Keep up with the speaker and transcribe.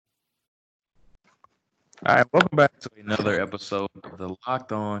All right, welcome back to another episode of the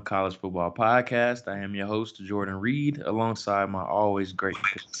Locked On College Football Podcast. I am your host, Jordan Reed, alongside my always great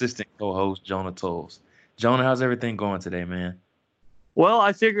and consistent co-host, Jonah Tolles. Jonah, how's everything going today, man? Well,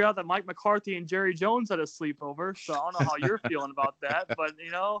 I figured out that Mike McCarthy and Jerry Jones had a sleepover, so I don't know how you're feeling about that, but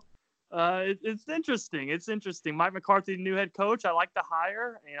it's interesting. It's interesting. Mike McCarthy, new head coach. I like the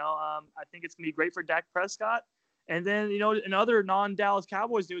hire. I think it's gonna be great for Dak Prescott. And then in other non-Dallas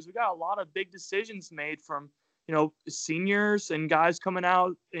Cowboys news, we got a lot of big decisions made from seniors and guys coming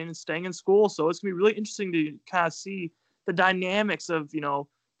out and staying in school. So it's gonna be really interesting to kind of see the dynamics of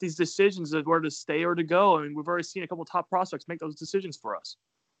these decisions of where to stay or to go. I mean, we've already seen a couple of top prospects make those decisions for us.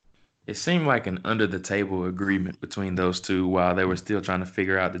 It seemed like an under-the-table agreement between those two while they were still trying to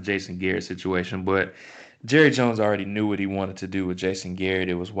figure out the Jason Garrett situation. But Jerry Jones already knew what he wanted to do with Jason Garrett.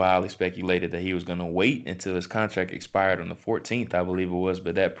 It was wildly speculated that he was going to wait until his contract expired on the 14th, I believe it was,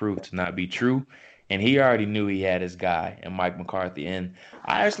 but that proved to not be true. And he already knew he had his guy in Mike McCarthy. And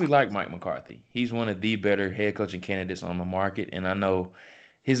I actually like Mike McCarthy. He's one of the better head coaching candidates on the market. And I know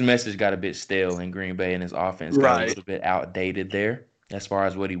his message got a bit stale in Green Bay and his offense got a Right. little bit outdated there as far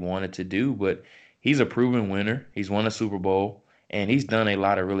as what he wanted to do. But he's a proven winner. He's won a Super Bowl. And he's done a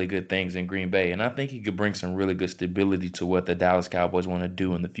lot of really good things in Green Bay. And I think he could bring some really good stability to what the Dallas Cowboys want to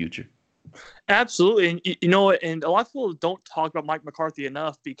do in the future. Absolutely. And and a lot of people don't talk about Mike McCarthy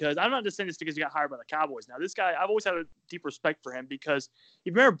enough because I'm not just saying this because he got hired by the Cowboys. Now, this guy, I've always had a deep respect for him because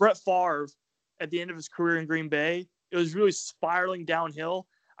you remember Brett Favre at the end of his career in Green Bay, it was really spiraling downhill.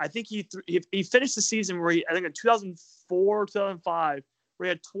 I think he finished the season where I think in 2004, 2005, where he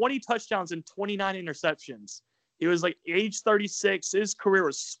had 20 touchdowns and 29 interceptions. He was like age 36. His career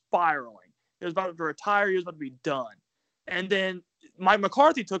was spiraling. He was about to retire. He was about to be done. And then Mike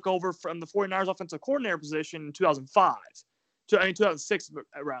McCarthy took over from the 49ers offensive coordinator position in 2005. 2006,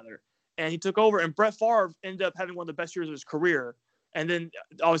 rather. And he took over, and Brett Favre ended up having one of the best years of his career. And then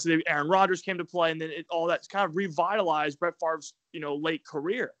obviously Aaron Rodgers came to play, and then all that kind of revitalized Brett Favre's late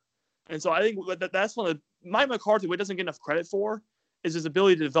career. And so I think that's one of Mike McCarthy. What doesn't get enough credit for is his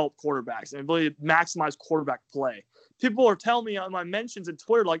ability to develop quarterbacks and ability to maximize quarterback play. People are telling me on my mentions at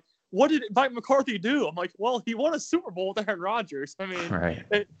Twitter, like, what did Mike McCarthy do? I'm like, well, he won a Super Bowl with Aaron Rodgers. I mean,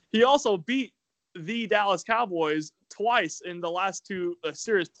 Right. he also beat the Dallas Cowboys twice in the last two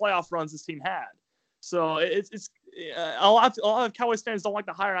serious playoff runs this team had. So it's a lot of Cowboys fans don't like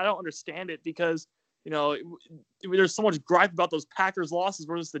the hire. And I don't understand it because there's so much gripe about those Packers losses,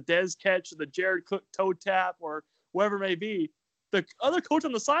 whether it's the Dez catch, or the Jared Cook toe tap, or whatever it may be. The other coach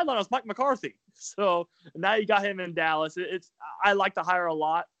on the sideline was Mike McCarthy. So now you got him in Dallas. I like the hire a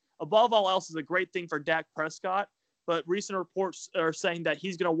lot. Above all else, is a great thing for Dak Prescott. But recent reports are saying that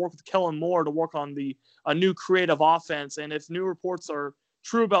he's going to work with Kellen Moore to work on a new creative offense. And if new reports are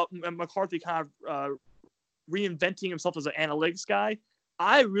true about McCarthy kind of reinventing himself as an analytics guy,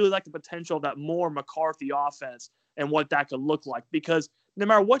 I really like the potential of that Moore McCarthy offense and what that could look like. Because no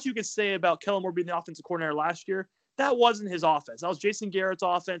matter what you could say about Kellen Moore being the offensive coordinator last year, that wasn't his offense. That was Jason Garrett's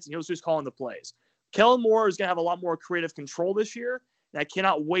offense, and he was just calling the plays. Kellen Moore is going to have a lot more creative control this year, and I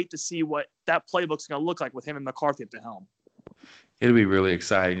cannot wait to see what that playbook's going to look like with him and McCarthy at the helm. It'll be really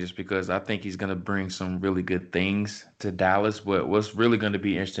exciting just because I think he's going to bring some really good things to Dallas. But what's really going to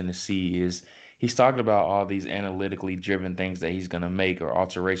be interesting to see is he's talking about all these analytically driven things that he's going to make or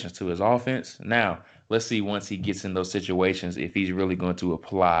alterations to his offense. Now, let's see once he gets in those situations if he's really going to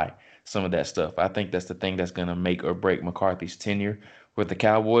apply some of that stuff. I think that's the thing that's going to make or break McCarthy's tenure with the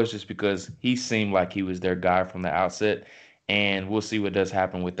Cowboys just because he seemed like he was their guy from the outset. And we'll see what does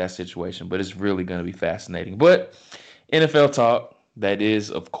happen with that situation. But it's really going to be fascinating. But NFL talk. That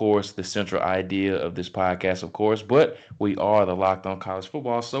is, of course, the central idea of this podcast, of course, but we are the Locked On College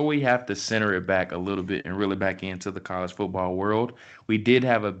Football, so we have to center it back a little bit and really back into the college football world. We did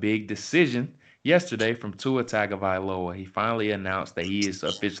have a big decision yesterday from Tua Tagovailoa. He finally announced that he is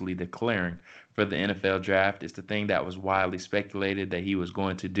officially declaring for the NFL draft. It's the thing that was widely speculated that he was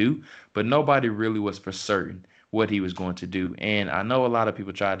going to do, but nobody really was for certain what he was going to do. And I know a lot of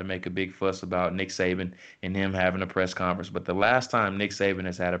people tried to make a big fuss about Nick Saban and him having a press conference, but the last time Nick Saban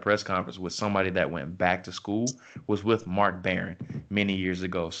has had a press conference with somebody that went back to school was with Mark Barron many years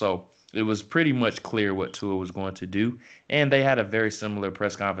ago. So it was pretty much clear what Tua was going to do. And they had a very similar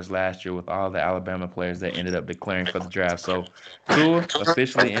press conference last year with all the Alabama players that ended up declaring for the draft. So Tua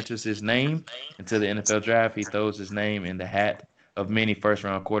officially enters his name into the NFL draft. He throws his name in the hat of many first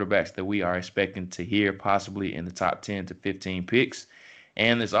round quarterbacks that we are expecting to hear possibly in the top 10 to 15 picks.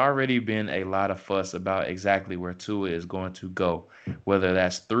 And there's already been a lot of fuss about exactly where Tua is going to go, whether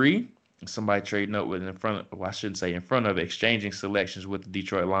that's 3 somebody trading up with in front of, well, I shouldn't say in front of, exchanging selections with the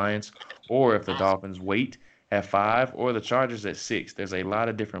Detroit Lions, or if the Dolphins wait at 5 or the Chargers at 6. There's a lot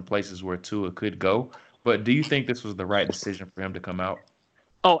of different places where Tua could go. But do you think this was the right decision for him to come out?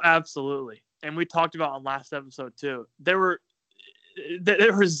 Oh, absolutely. And we talked about on last episode too. There were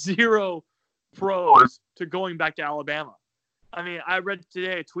zero pros to going back to Alabama. I mean, I read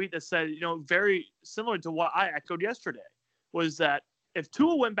today a tweet that said, very similar to what I echoed yesterday, was that if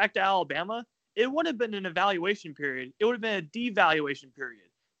Tua went back to Alabama, it wouldn't have been an evaluation period. It would have been a devaluation period.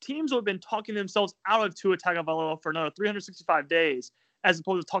 Teams would have been talking themselves out of Tua Tagovailoa for another 365 days, as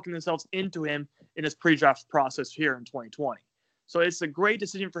opposed to talking themselves into him in his pre-draft process here in 2020. So it's a great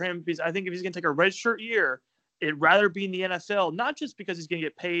decision for him because I think if he's going to take a redshirt year, it'd rather be in the NFL, not just because he's going to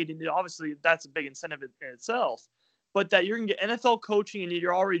get paid, and obviously that's a big incentive in itself, but that you're going to get NFL coaching and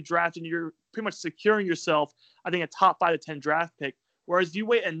you're already drafted and you're pretty much securing yourself, I think, a top 5 to 10 draft pick. Whereas if you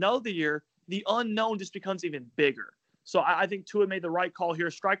wait another year, the unknown just becomes even bigger. So I think Tua made the right call here.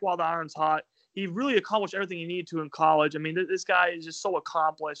 Strike while the iron's hot. He really accomplished everything he needed to in college. I mean, this guy is just so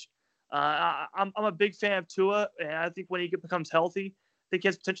accomplished. I'm a big fan of Tua, and I think when he becomes healthy, I think he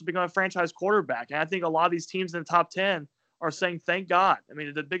has potential to become a franchise quarterback. And I think a lot of these teams in the top 10 are saying, thank God. I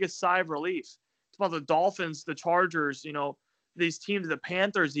mean, the biggest sigh of relief. It's about the Dolphins, the Chargers, these teams, the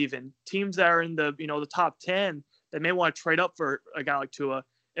Panthers even, teams that are in the top 10 that may want to trade up for a guy like Tua.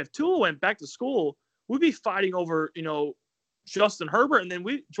 If Tua went back to school, we'd be fighting over, Justin Herbert, and then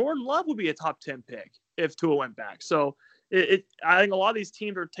Jordan Love would be a top 10 pick if Tua went back. So I think a lot of these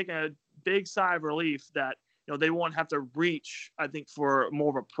teams are taking a big sigh of relief that they won't have to reach, I think, for more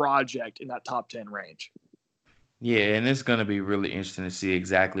of a project in that top 10 range. Yeah, and it's going to be really interesting to see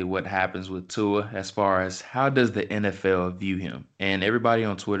exactly what happens with Tua as far as how does the NFL view him. And everybody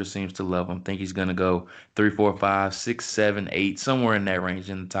on Twitter seems to love him. Think he's going to go 3, 4, 5, 6, 7, 8, somewhere in that range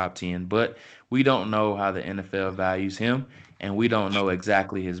in the top 10. But we don't know how the NFL values him, and we don't know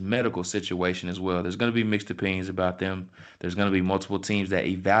exactly his medical situation as well. There's going to be mixed opinions about them. There's going to be multiple teams that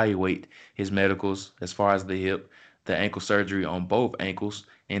evaluate his medicals as far as the hip, the ankle surgery on both ankles,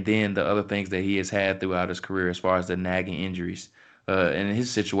 and then the other things that he has had throughout his career as far as the nagging injuries. And in his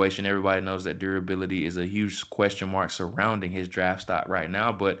situation, everybody knows that durability is a huge question mark surrounding his draft stock right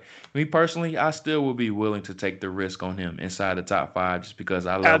now. But me personally, I still will be willing to take the risk on him inside the top 5 just because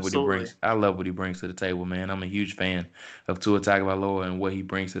I love what he Absolutely. brings. I love what he brings to the table, man. I'm a huge fan of Tua Tagovailoa and what he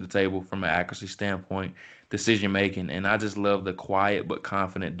brings to the table from an accuracy standpoint, decision making, and I just love the quiet but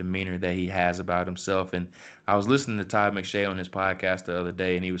confident demeanor that he has about himself. And I was listening to Todd McShay on his podcast the other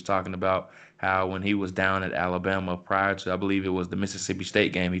day, and he was talking about how when he was down at Alabama prior to, I believe it was the Mississippi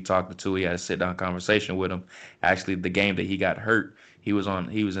State game, he talked to Tua. He had a sit down conversation with him. Actually, the game that he got hurt, he was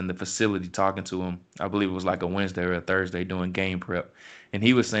in the facility talking to him. I believe it was like a Wednesday or a Thursday doing game prep. And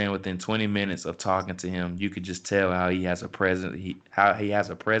he was saying within 20 minutes of talking to him, you could just tell how he has a presence, how he has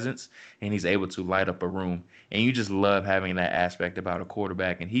a presence, and he's able to light up a room. And you just love having that aspect about a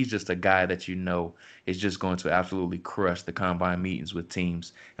quarterback. And he's just a guy that is just going to absolutely crush the combine meetings with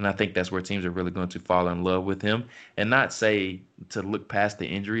teams. And I think that's where teams are really going to fall in love with him, and not say to look past the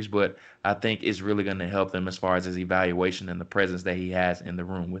injuries, but I think it's really going to help them as far as his evaluation and the presence that he has in the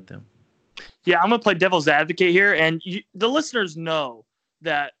room with them. Yeah, I'm going to play devil's advocate here, and the listeners know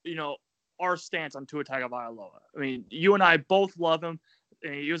that, our stance on Tua Tagovailoa. I mean, you and I both love him.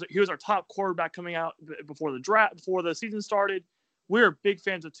 He was our top quarterback coming out before the draft, before the season started. We're big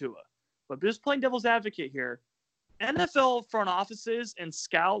fans of Tua. But just playing devil's advocate here, NFL front offices and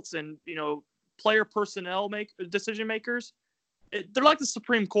scouts and player personnel decision makers, they're like the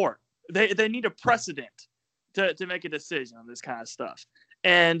Supreme Court. They need a precedent to make a decision on this kind of stuff.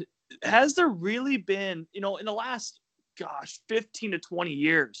 And has there really been, in the last 15 to 20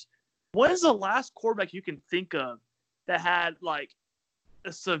 years, when is the last quarterback you can think of that had like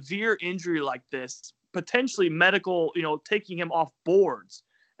a severe injury like this, potentially medical, taking him off boards?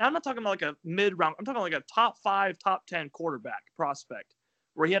 And I'm not talking about like a mid-round. I'm talking like a top 5, top 10 quarterback prospect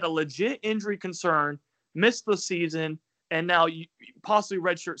where he had a legit injury concern, missed the season, and now possibly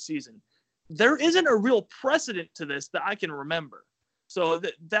redshirt season. There isn't a real precedent to this that I can remember. So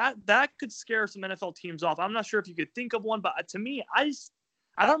that could scare some NFL teams off. I'm not sure if you could think of one, but to me, I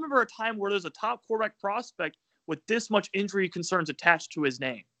don't remember a time where there's a top quarterback prospect with this much injury concerns attached to his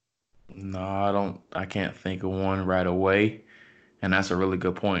name. No, I don't. I can't think of one right away. And that's a really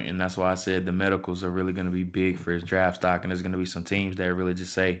good point. And that's why I said the medicals are really going to be big for his draft stock. And there's going to be some teams that really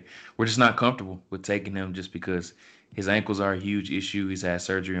just say, we're just not comfortable with taking him just because his ankles are a huge issue. He's had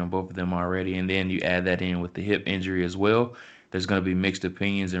surgery on both of them already. And then you add that in with the hip injury as well. there's going to be mixed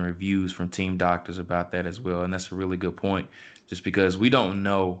opinions and reviews from team doctors about that as well. And that's a really good point, just because we don't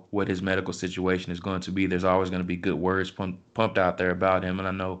know what his medical situation is going to be. There's always going to be good words pumped out there about him. And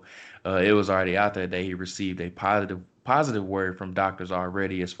I know it was already out there that he received a positive word from doctors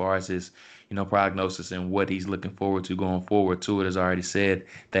already as far as his prognosis and what he's looking forward to going forward. Tua has already said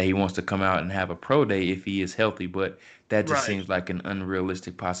that he wants to come out and have a pro day if he is healthy, but that just Right. seems like an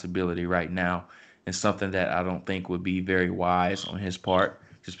unrealistic possibility right now and something that I don't think would be very wise on his part.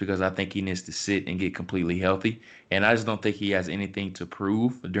 Just because I think he needs to sit and get completely healthy. And I just don't think he has anything to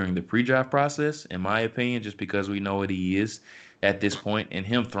prove during the pre draft process, in my opinion, just because we know what he is at this point. And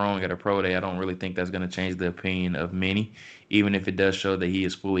him throwing at a pro day, I don't really think that's going to change the opinion of many. Even if it does show that he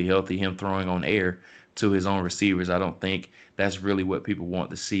is fully healthy, him throwing on air to his own receivers, I don't think that's really what people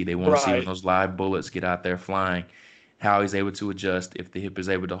want to see. They want to see when Right. those live bullets get out there flying, how he's able to adjust, if the hip is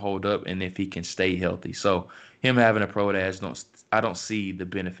able to hold up, and if he can stay healthy. So him having a pro day, I don't see the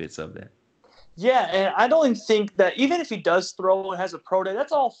benefits of that. Yeah, and I don't even think that even if he does throw and has a pro day,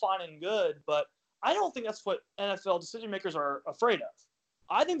 that's all fine and good. But I don't think that's what NFL decision makers are afraid of.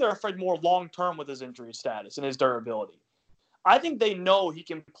 I think they're afraid more long term with his injury status and his durability. I think they know he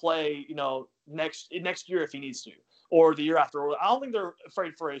can play, next year if he needs to, or the year after. I don't think they're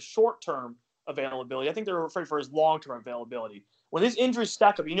afraid for his short term availability. I think they're afraid for his long term availability. When these injuries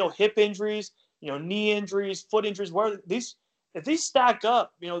stack up, hip injuries, knee injuries, foot injuries, where these if these stack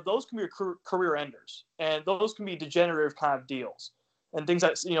up, those can be career enders, and those can be degenerative kind of deals, and things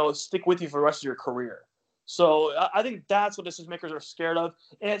that stick with you for the rest of your career. So I think that's what decision makers are scared of.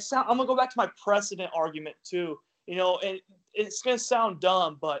 And I'm gonna go back to my precedent argument too. And it's going to sound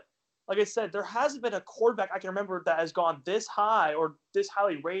dumb, but like I said, there hasn't been a quarterback I can remember that has gone this high or this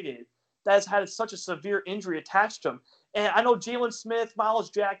highly rated that has had such a severe injury attached to him. And I know Jalen Smith, Miles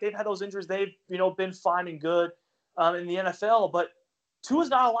Jack, they've had those injuries. They've been fine and good in the NFL, but Tua's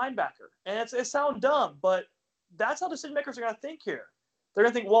not a linebacker, and it sounds dumb, but that's how decision makers are going to think here. They're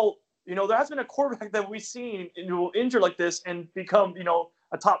going to think, well, there has been a quarterback that we've seen injured like this and become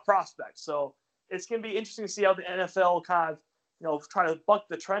a top prospect. So it's going to be interesting to see how the NFL kind of, try to buck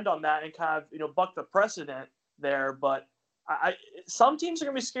the trend on that and kind of, buck the precedent there. But some teams are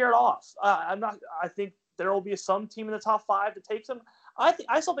going to be scared off. I'm not. I think there will be some team in the top five that takes him.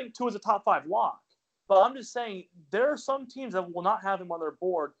 I still think Tua is a top five lock. But I'm just saying there are some teams that will not have him on their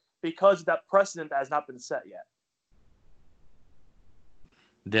board because of that precedent that has not been set yet.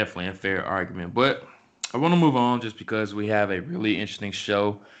 Definitely a fair argument. But I want to move on just because we have a really interesting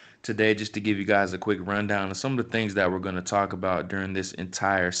show today, just to give you guys a quick rundown of some of the things that we're going to talk about during this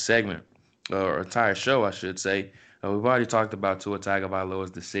entire segment, or entire show, I should say. We've already talked about Tua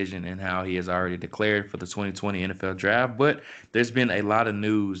Tagovailoa's decision and how he has already declared for the 2020 NFL Draft, but there's been a lot of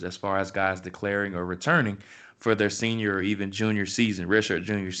news as far as guys declaring or returning for their senior or even junior season, redshirt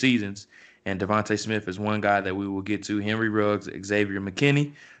junior seasons. And Devontae Smith is one guy that we will get to. Henry Ruggs, Xavier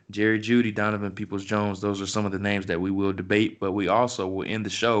McKinney, Jerry Jeudy, Donovan Peoples-Jones. Those are some of the names that we will debate. But we also will end the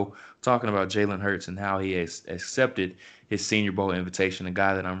show talking about Jalen Hurts and how he has accepted his Senior Bowl invitation, a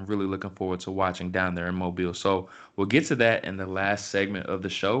guy that I'm really looking forward to watching down there in Mobile. So we'll get to that in the last segment of the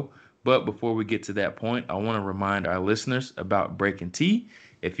show. But before we get to that point, I want to remind our listeners about Breaking Tea.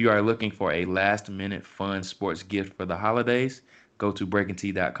 If you are looking for a last minute fun sports gift for the holidays, go to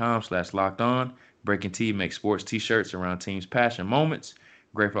breakingtea.com/locked on. Breaking Tea makes sports t-shirts around teams' passion moments.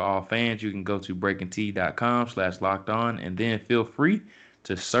 Great for all fans. You can go to breakingtea.com/locked on and then feel free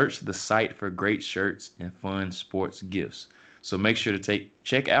to search the site for great shirts and fun sports gifts. So make sure to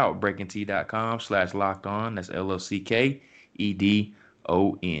check out breakingtea.com/locked on. That's LOCKEDON.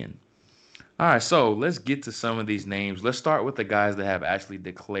 All right, so let's get to some of these names. Let's start with the guys that have actually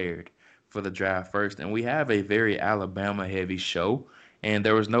declared for the draft first. And we have a very Alabama heavy show, and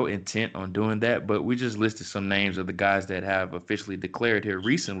there was no intent on doing that, but we just listed some names of the guys that have officially declared here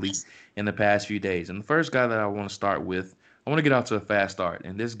recently in the past few days. And the first guy that I want to start with, I want to get off to a fast start,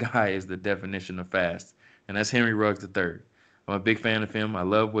 and this guy is the definition of fast, and that's Henry Ruggs III. I'm a big fan of him. I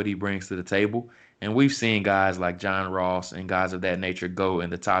love what he brings to the table. And we've seen guys like John Ross and guys of that nature go in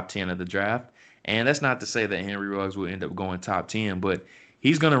the top 10 of the draft. And that's not to say that Henry Ruggs will end up going top 10, but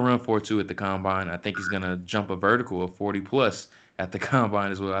he's going to run 4.2 at the combine. I think he's going to jump a vertical of 40 plus at the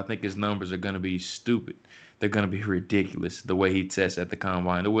combine as well. I think his numbers are going to be stupid. They're going to be ridiculous the way he tests at the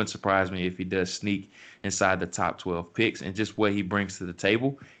combine. It wouldn't surprise me if he does sneak inside the top 12 picks, and just what he brings to the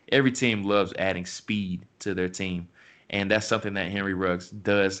table. Every team loves adding speed to their team, and that's something that Henry Ruggs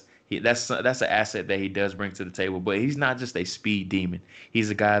does. That's an asset that he does bring to the table, but he's not just a speed demon. He's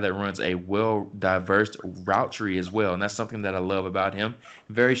a guy that runs a well-diverse route tree as well, and that's something that I love about him.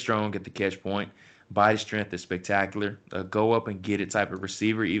 Very strong at the catch point, Body strength is spectacular. Go up and get it type of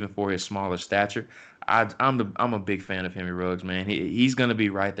receiver, even for his smaller stature. I'm a big fan of Henry Ruggs, man. He's gonna be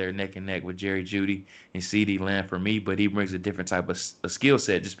right there neck and neck with Jerry Jeudy and C.D. Lamb for me, but he brings a different type of a skill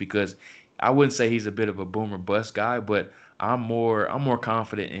set just because I wouldn't say he's a bit of a boomer bust guy, but I'm more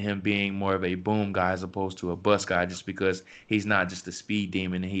confident in him being more of a boom guy as opposed to a bust guy, just because he's not just a speed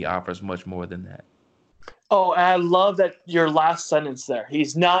demon and he offers much more than that. Oh, and I love that your last sentence there.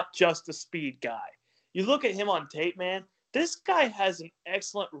 He's not just a speed guy. You look at him on tape, man. This guy has an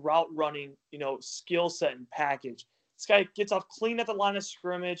excellent route running, skill set and package. This guy gets off clean at the line of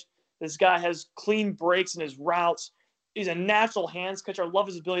scrimmage. This guy has clean breaks in his routes. He's a natural hands catcher. I love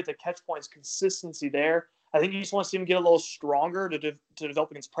his ability to catch points, consistency there. I think you just want to see him get a little stronger to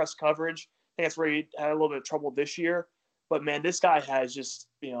develop against press coverage. I think that's where he had a little bit of trouble this year. But man, this guy has just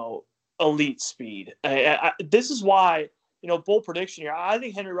elite speed. This is why bold prediction here. I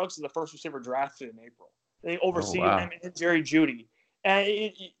think Henry Ruggs is the first receiver drafted in April. I think over Oh CeeDee wow. Lamb and Jerry Jeudy. And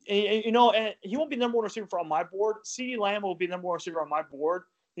and he won't be the number one receiver on my board. CeeDee Lamb will be the number one receiver on my board.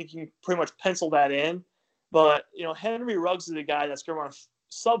 I think you can pretty much pencil that in. But Henry Ruggs is the guy that's going to run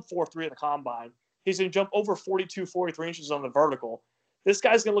sub 4.3 at the combine. He's going to jump over 42, 43 inches on the vertical. This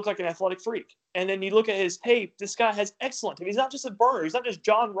guy's going to look like an athletic freak. And then you look at his tape, this guy has excellent tape. He's not just a burner. He's not just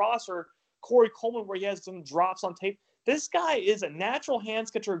John Ross or Corey Coleman where he has some drops on tape. This guy is a natural hands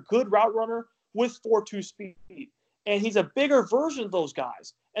catcher, good route runner with 4.2 speed. And he's a bigger version of those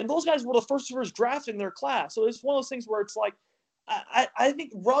guys. And those guys were the first receivers drafted in their class. So it's one of those things where it's like, I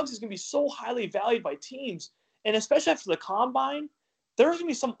think Ruggs is going to be so highly valued by teams. And especially after the combine, there's going to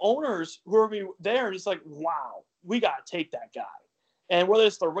be some owners who are going to be there and just like, wow, we got to take that guy. And whether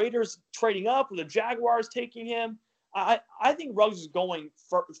it's the Raiders trading up or the Jaguars taking him, I think Ruggs is going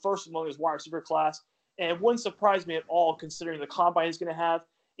first among his wide receiver class. And it wouldn't surprise me at all considering the combine he's going to have.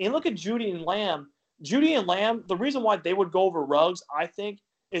 And look at Jeudy and Lamb. Jeudy and Lamb, the reason why they would go over Ruggs, I think,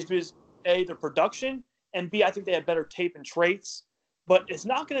 is because A, their production, and B, I think they have better tape and traits. But it's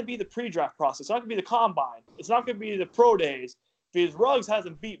not going to be the pre-draft process. It's not going to be the combine. It's not going to be the pro days because Ruggs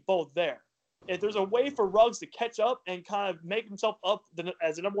hasn't beat both there. If there's a way for Ruggs to catch up and kind of make himself up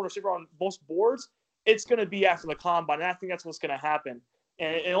as the number one receiver on most boards, it's going to be after the combine. And I think that's what's going to happen.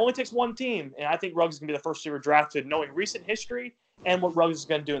 And it only takes one team. And I think Ruggs is going to be the first receiver drafted, knowing recent history and what Ruggs is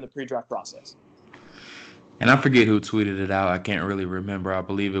going to do in the pre-draft process. And I forget who tweeted it out. I can't really remember. I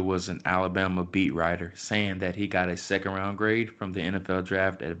believe it was an Alabama beat writer saying that he got a second round grade from the NFL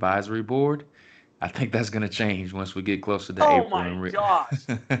Draft Advisory Board. I think that's going to change once we get closer to Oh, April my and gosh.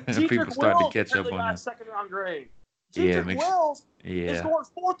 people Jedrick start to Wills catch up apparently on got a him. second-round grade. Yeah, Jedrick Wills is yeah, going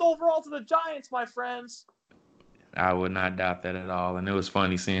fourth overall to the Giants, my friends. I would not doubt that at all. And it was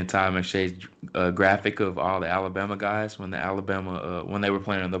funny seeing Ty McShay's graphic of all the Alabama guys when they were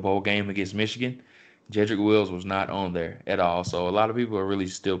playing in the bowl game against Michigan. Jedrick Wills was not on there at all. So a lot of people are really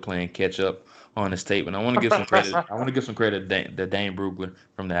still playing catch up on his tape. And I want to give some credit. I want to give some credit to Dane Brugler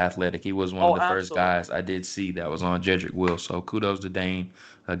from the Athletic. He was one of Oh, the first guys absolutely. I did see that was on Jedrick Wills. So kudos to Dane,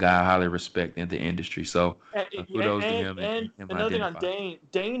 a guy I highly respect in the industry. So And, kudos to and, him and and him another thing on identifying.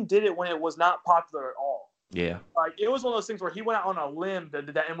 Dane did it when it was not popular at all. Yeah, Like it was one of those things where he went out on a limb to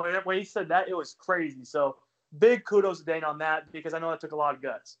do that, and when he said that, it was crazy. So big kudos to Dane on that because I know that took a lot of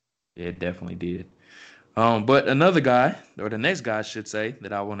guts. yeah, it definitely did. But another guy, or the next guy, I should say,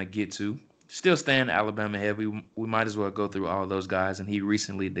 that I want to get to, still staying Alabama heavy. We might as well go through all of those guys. And he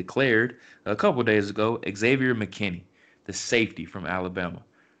recently declared a couple days ago Xavier McKinney, the safety from Alabama.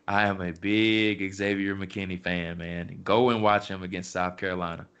 I am a big Xavier McKinney fan, man. Go and watch him against South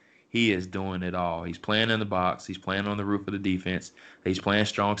Carolina. He is doing it all. He's playing in the box. He's playing on the roof of the defense. He's playing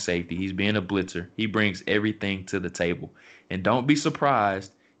strong safety. He's being a blitzer. He brings everything to the table. And don't be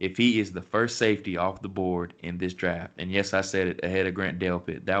surprised if he is the first safety off the board in this draft. And yes, I said it ahead of Grant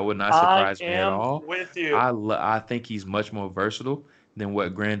Delpit. That would not I surprise me at am all. with you. I think he's much more versatile than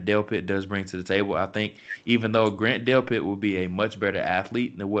what Grant Delpit does bring to the table. I think even though Grant Delpit will be a much better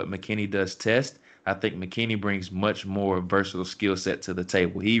athlete than what McKinney does test, I think McKinney brings much more versatile skill set to the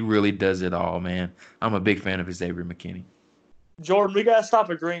table. He really does it all, man. I'm a big fan of Xavier McKinney. Jordan, we gotta stop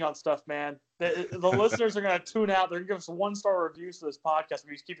agreeing on stuff, man. The listeners are gonna tune out. They're gonna give us 1-star reviews for this podcast.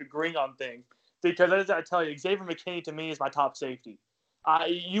 We just keep agreeing on things because, as I tell you, Xavier McKinney to me is my top safety.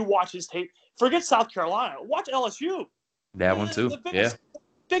 You watch his tape. Forget South Carolina. Watch LSU. That one too. The Yeah.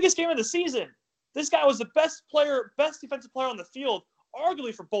 biggest game of the season. This guy was the best defensive player on the field,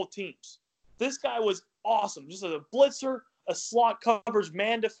 arguably for both teams. This guy was awesome. Just a blitzer, a slot coverage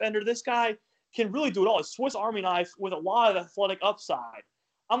man defender. This guy can really do it all. A Swiss Army knife with a lot of athletic upside.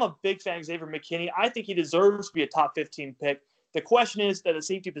 I'm a big fan of Xavier McKinney. I think he deserves to be a top 15 pick. The question is that a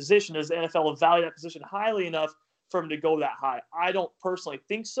safety position, does the NFL value that position highly enough for him to go that high? I don't personally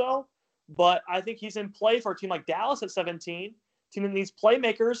think so, but I think he's in play for a team like Dallas at 17, a team that needs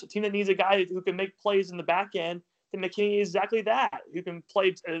playmakers, a team that needs a guy who can make plays in the back end. And McKinney is exactly that, who can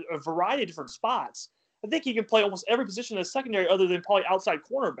play a variety of different spots. I think he can play almost every position in the secondary other than probably outside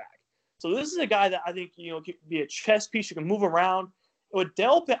cornerback. So this is a guy that I think, can be a chess piece. You can move around. With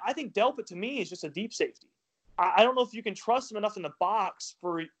Delpit, I think Delpit to me is just a deep safety. I don't know if you can trust him enough in the box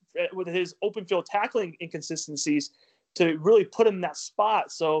with his open field tackling inconsistencies to really put him in that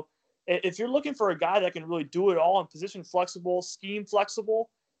spot. So if you're looking for a guy that can really do it all and position flexible, scheme flexible,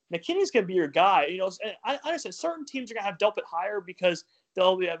 McKinney's going to be your guy. I understand certain teams are going to have Delpit higher because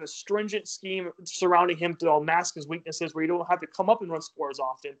they'll have a stringent scheme surrounding him to mask his weaknesses where you don't have to come up and run scores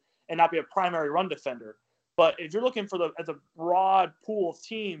often and not be a primary run defender. But if you're looking for as a broad pool of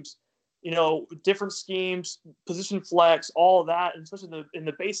teams, different schemes, position flex, all of that, and especially in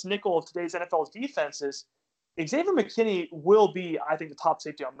the base nickel of today's NFL's defenses, Xavier McKinney will be, I think, the top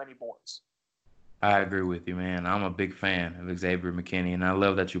safety on many boards. I agree with you, man. I'm a big fan of Xavier McKinney, and I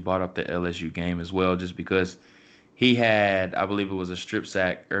love that you brought up the LSU game as well, just because he had, I believe it was a strip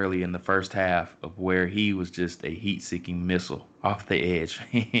sack early in the first half of where he was just a heat-seeking missile off the edge.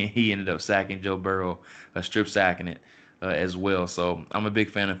 He ended up sacking Joe Burrow, strip sacking it as well. So I'm a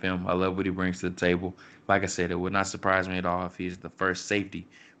big fan of him. I love what he brings to the table. Like I said, it would not surprise me at all if he's the first safety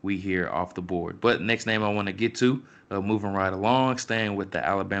we hear off the board. But next name I want to get to, moving right along, staying with the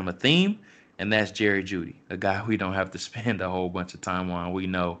Alabama theme, and that's Jerry Jeudy, a guy we don't have to spend a whole bunch of time on. We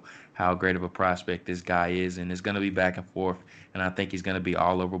know how great of a prospect this guy is, and it's going to be back and forth. And I think he's going to be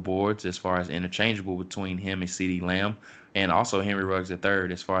all over boards as far as interchangeable between him and CeeDee Lamb, and also Henry Ruggs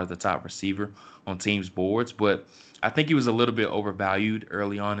III as far as the top receiver on teams' boards. But I think he was a little bit overvalued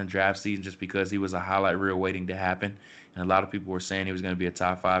early on in draft season just because he was a highlight reel waiting to happen. And a lot of people were saying he was going to be a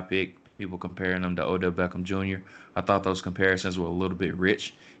top 5 pick. People comparing him to Odell Beckham Jr. I thought those comparisons were a little bit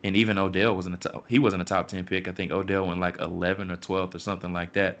rich. And even Odell he wasn't a top 10 pick. I think Odell went like 11 or 12th or something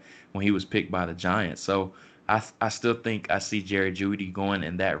like that when he was picked by the Giants. So I still think I see Jerry Jeudy going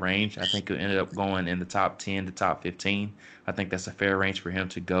in that range. I think he'll end up going in the top 10 to top 15. I think that's a fair range for him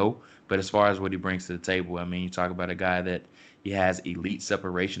to go. But as far as what he brings to the table, I mean, you talk about a guy that he has elite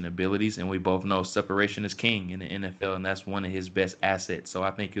separation abilities, and we both know separation is king in the NFL, and that's one of his best assets. So I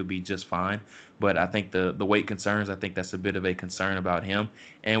think he'll be just fine. But I think the weight concerns, I think that's a bit of a concern about him.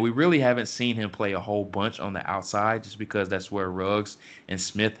 And we really haven't seen him play a whole bunch on the outside just because that's where Ruggs and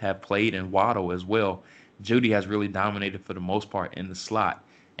Smith have played, and Waddle as well. Jeudy has really dominated for the most part in the slot.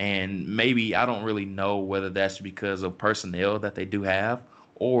 And maybe I don't really know whether that's because of personnel that they do have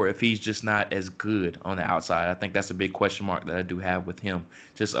or if he's just not as good on the outside. I think that's a big question mark that I do have with him.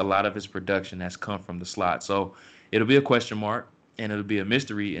 Just a lot of his production has come from the slot. So it'll be a question mark and it'll be a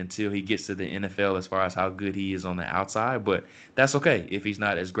mystery until he gets to the NFL as far as how good he is on the outside. But that's okay if he's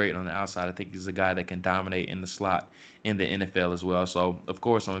not as great on the outside. I think he's a guy that can dominate in the slot in the NFL as well. So, of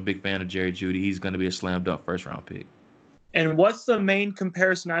course, I'm a big fan of Jerry Jeudy. He's going to be a slam dunk first-round pick. And what's the main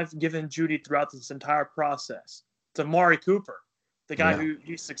comparison I've given Jeudy throughout this entire process? It's Amari Cooper, the guy who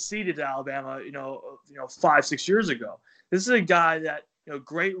he succeeded at Alabama, 5-6 years ago. This is a guy that,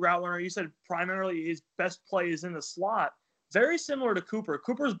 great route runner. You said primarily his best play is in the slot. Very similar to Cooper.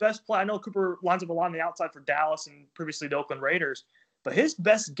 Cooper's best play, I know Cooper lines up a lot on the outside for Dallas and previously the Oakland Raiders, but his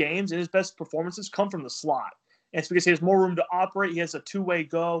best games and his best performances come from the slot. And it's because he has more room to operate. He has a two-way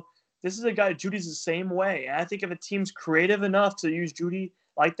go. This is a guy, Judy's the same way. And I think if a team's creative enough to use Jeudy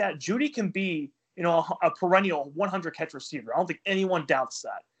like that, Jeudy can be, a perennial 100-catch receiver. I don't think anyone doubts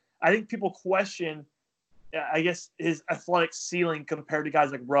that. I think people question, I guess, his athletic ceiling compared to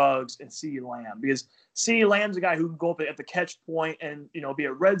guys like Ruggs and CeeDee Lamb. Because CeeDee Lamb's a guy who can go up at the catch point and, be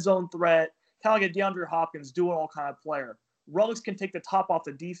a red zone threat, kind of like a DeAndre Hopkins, do-it-all kind of player. Ruggs can take the top off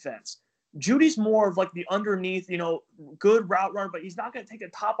the defense. Judy's more of like the underneath, good route runner, but he's not going to take the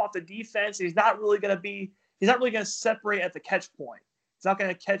top off the defense. He's not really going to separate at the catch point. He's not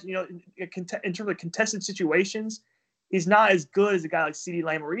going to catch, in terms of contested situations, he's not as good as a guy like CeeDee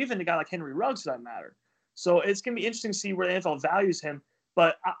Lamb or even a guy like Henry Ruggs, for that matter. So it's going to be interesting to see where the NFL values him.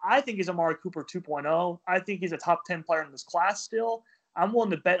 But I think he's Amari Cooper 2.0. I think he's a top 10 player in this class still. I'm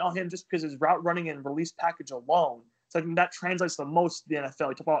willing to bet on him just because his route running and release package alone. So I think that translates the most to the NFL.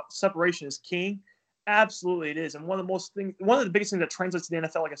 You talk about separation is king. Absolutely it is. And one of the biggest things that translates to the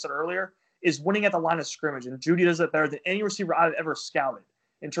NFL, like I said earlier, is winning at the line of scrimmage. And Jeudy does it better than any receiver I've ever scouted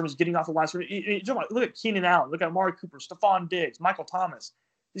in terms of getting off the line of scrimmage. Look at Keenan Allen. Look at Amari Cooper, Stephon Diggs, Michael Thomas.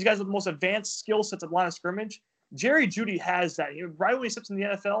 These guys with the most advanced skill sets at the line of scrimmage. Jerry Jeudy has that. Right when he steps in the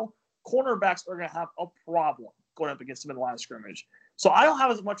NFL, cornerbacks are going to have a problem going up against him in the line of scrimmage. So I don't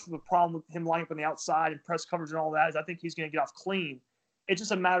have as much of a problem with him lining up on the outside and press coverage and all that, as I think he's going to get off clean. It's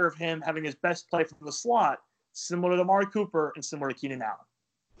just a matter of him having his best play from the slot, similar to Amari Cooper and similar to Keenan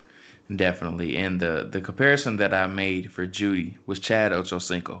Allen. Definitely. And the comparison that I made for Judy was Chad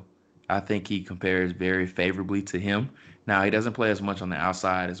Ochocinco. I think he compares very favorably to him. Now, he doesn't play as much on the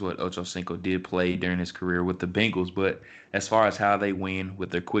outside as what Ochocinco did play during his career with the Bengals, but as far as how they win with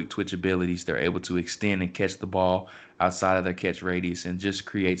their quick twitch abilities, they're able to extend and catch the ball outside of their catch radius and just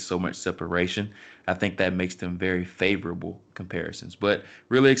create so much separation. I think that makes them very favorable comparisons. But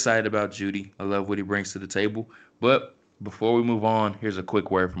really excited about Judy. I love what he brings to the table. But before we move on, here's a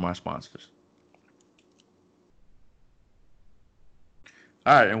quick word from our sponsors.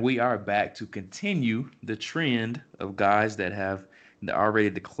 All right, and we are back to continue the trend of guys that have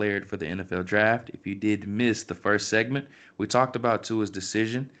already declared for the NFL draft. If you did miss the first segment, we talked about Tua's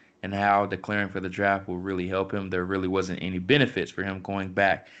decision and how declaring for the draft will really help him. There really wasn't any benefits for him going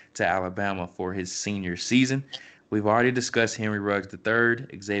back to Alabama for his senior season. We've already discussed Henry Ruggs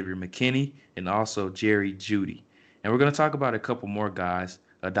III, Xavier McKinney, and also Jerry Jeudy. And we're going to talk about a couple more guys.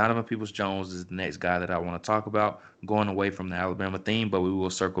 Donovan Peoples-Jones is the next guy that I want to talk about, going away from the Alabama theme, but we will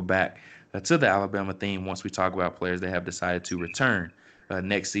circle back to the Alabama theme once we talk about players that have decided to return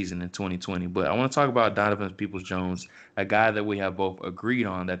next season in 2020. But I want to talk about Donovan Peoples-Jones, a guy that we have both agreed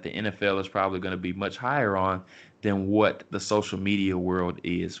on that the NFL is probably going to be much higher on than what the social media world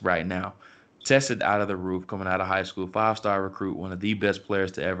is right now. Tested out of the roof coming out of high school, five-star recruit, one of the best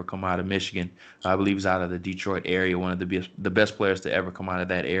players to ever come out of Michigan. I believe he's out of the Detroit area, one of the best players to ever come out of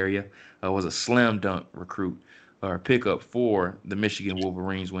that area. Was a slam dunk recruit or pickup for the Michigan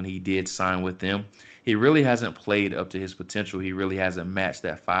Wolverines when he did sign with them. He really hasn't played up to his potential. He really hasn't matched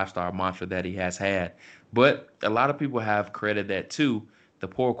that five-star mantra that he has had. But a lot of people have credited that to the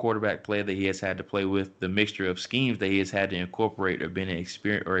poor quarterback play that he has had to play with, the mixture of schemes that he has had to incorporate or been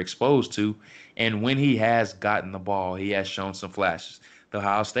exposed to. And when he has gotten the ball, he has shown some flashes. The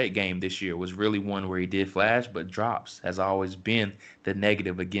Ohio State game this year was really one where he did flash, but drops has always been the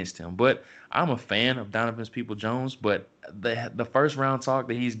negative against him. But I'm a fan of Donovan Peoples-Jones, but the first round talk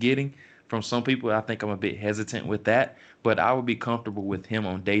that he's getting from some people, I think I'm a bit hesitant with that, but I would be comfortable with him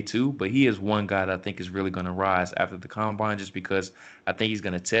on day two. But he is one guy that I think is really going to rise after the combine just because I think he's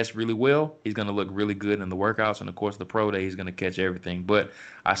going to test really well. He's going to look really good in the workouts. And, of course, the pro day, he's going to catch everything. But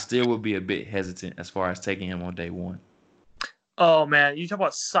I still would be a bit hesitant as far as taking him on day one. Oh, man, you talk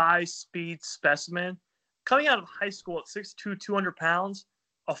about size, speed, specimen. Coming out of high school at 6'2", 200 pounds,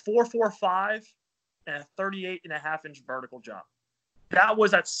 a 4.45, and a 38.5-inch vertical jump. That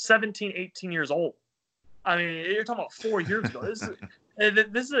was at 17, 18 years old. I mean, you're talking about 4 years ago. This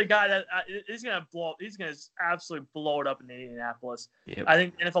is a guy that is going to blow. He's going to absolutely blow it up in Indianapolis. Yep. I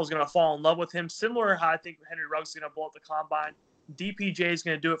think the NFL is going to fall in love with him, similar to how I think Henry Ruggs is going to blow up the combine. DPJ is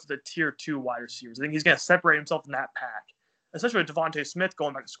going to do it for the tier 2 wide receivers. I think he's going to separate himself in that pack, especially with Devontae Smith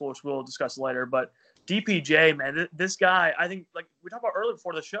going back to school, which we'll discuss later. But DPJ, man, this guy, I think, like we talked about earlier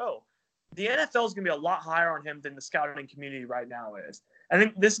before the show, the NFL is going to be a lot higher on him than the scouting community right now is. I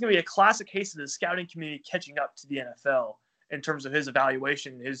think this is going to be a classic case of the scouting community catching up to the NFL in terms of his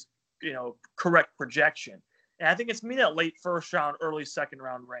evaluation, his correct projection. And I think it's me that late first round, early second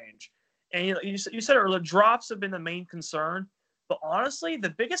round range. And you said earlier, drops have been the main concern. But honestly,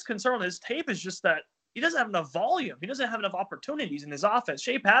 the biggest concern on his tape is just that he doesn't have enough volume. He doesn't have enough opportunities in his offense.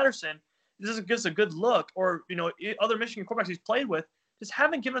 Shea Patterson doesn't give us a good look, or other Michigan quarterbacks he's played with just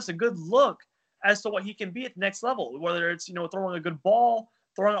haven't given us a good look as to what he can be at the next level, whether it's, throwing a good ball,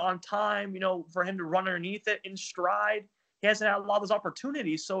 throwing it on time, for him to run underneath it in stride. He hasn't had a lot of those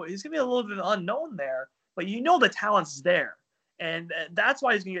opportunities, so he's going to be a little bit unknown there, but the talent's there. And that's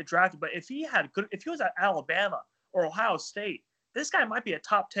why he's going to get drafted. But if he was at Alabama or Ohio State, this guy might be a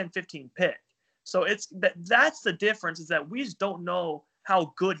top 10, 15 pick. So that's the difference, is that we just don't know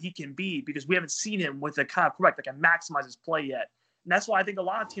how good he can be because we haven't seen him with a kind of quarterback that can maximize his play yet. And that's why I think a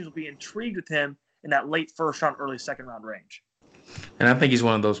lot of teams will be intrigued with him in that late first round, early second round range. And I think he's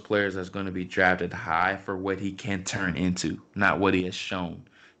one of those players that's going to be drafted high for what he can turn into, not what he has shown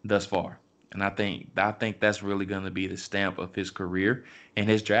thus far. And I think that's really going to be the stamp of his career and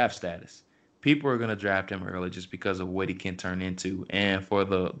his draft status. People are going to draft him early just because of what he can turn into. And for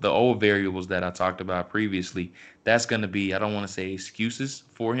the old variables that I talked about previously, that's going to be, I don't want to say excuses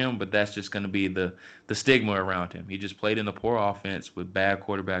for him, but that's just going to be the stigma around him. He just played in a poor offense with bad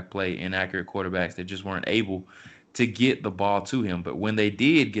quarterback play, inaccurate quarterbacks that just weren't able to get the ball to him. But when they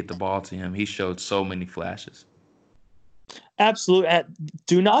did get the ball to him, he showed so many flashes. Absolutely.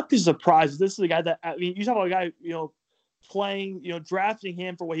 Do not be surprised. This is a guy that, you talk about a guy, playing, drafting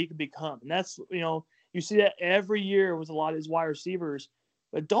him for what he could become. And that's, You see that every year with a lot of his wide receivers.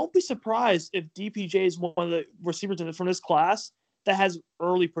 But don't be surprised if DPJ is one of the receivers from this class that has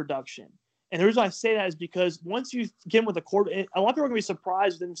early production. And the reason I say that is because once you get him with a quarterback, a lot of people are going to be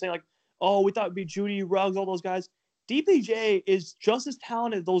surprised with him saying, like, oh, we thought it'd be Judy, Ruggs, all those guys. DPJ is just as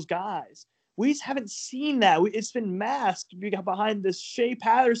talented as those guys. We just haven't seen that. It's been masked behind this Shea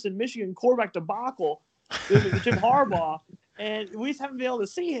Patterson, Michigan quarterback debacle with Jim Harbaugh, and we just haven't been able to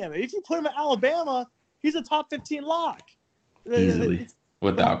see him. If you put him at Alabama, he's a top 15 lock. Easily,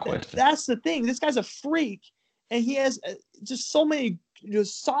 without question. That's the thing. This guy's a freak, and he has just so many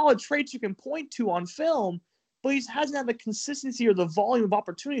solid traits you can point to on film, but he hasn't had the consistency or the volume of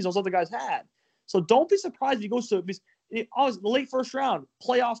opportunities those other guys had. So don't be surprised if he goes to the late first round,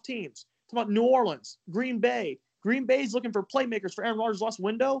 playoff teams. Talking about New Orleans, Green Bay. Green Bay's looking for playmakers for Aaron Rodgers' last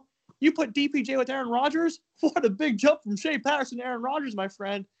window. You put DPJ with Aaron Rodgers, what a big jump from Shea Patterson to Aaron Rodgers, my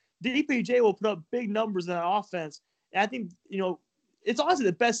friend. DPJ will put up big numbers in that offense. And I think, it's honestly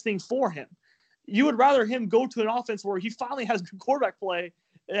the best thing for him. You would rather him go to an offense where he finally has good quarterback play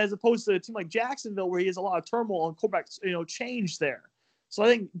as opposed to a team like Jacksonville where he has a lot of turmoil and quarterback, change there. So I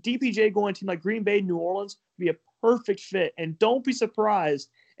think DPJ going to a team like Green Bay, New Orleans would be a perfect fit. And don't be surprised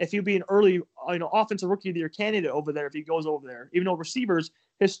if he'd be an early, offensive rookie of the year candidate over there if he goes over there. Even though receivers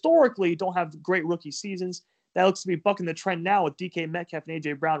historically don't have great rookie seasons, that looks to be bucking the trend now with DK Metcalf and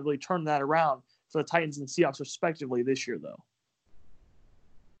A.J. Brown really turning that around for the Titans and Seahawks respectively this year, though.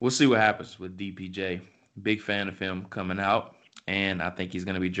 We'll see what happens with DPJ. Big fan of him coming out, and I think he's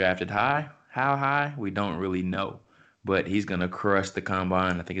going to be drafted high. How high? We don't really know. But he's going to crush the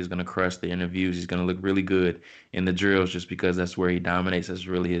combine. I think he's going to crush the interviews. He's going to look really good in the drills just because that's where he dominates. That's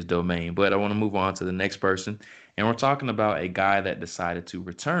really his domain. But I want to move on to the next person. And we're talking about a guy that decided to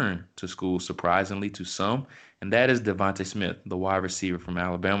return to school, surprisingly to some, and that is Devontae Smith, the wide receiver from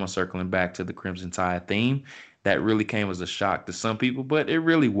Alabama, circling back to the Crimson Tide theme. That really came as a shock to some people, but it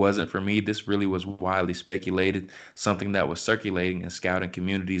really wasn't for me. This really was widely speculated, something that was circulating in scouting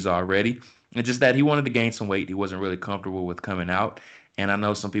communities already. It's just that he wanted to gain some weight. He wasn't really comfortable with coming out. And I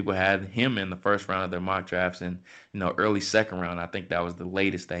know some people had him in the first round of their mock drafts and, early second round. I think that was the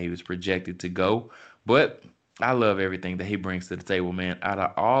latest that he was projected to go. But I love everything that he brings to the table, man. Out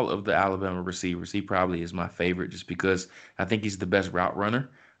of all of the Alabama receivers, he probably is my favorite just because I think he's the best route runner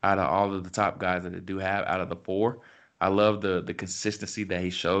out of all of the top guys that they do have out of the four. I love the consistency that he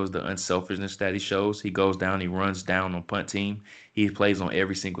shows, the unselfishness that he shows. He goes down, he runs down on punt team. He plays on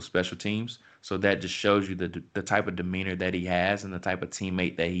every single special teams. So that just shows you the type of demeanor that he has and the type of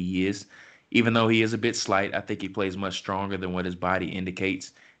teammate that he is. Even though he is a bit slight, I think he plays much stronger than what his body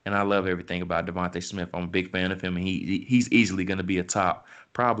indicates. And I love everything about Devontae Smith. I'm a big fan of him, and he's easily going to be atop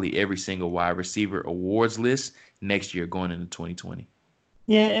probably every single wide receiver awards list next year going into 2020.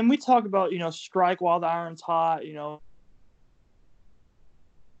 Yeah, and we talk about, strike while the iron's hot,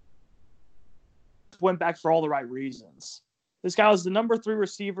 went back for all the right reasons. This guy was the number 3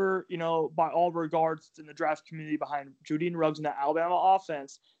 receiver, by all regards in the draft community behind Judy and Ruggs in the Alabama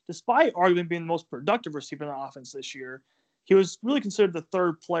offense. Despite arguably being the most productive receiver in the offense this year, he was really considered the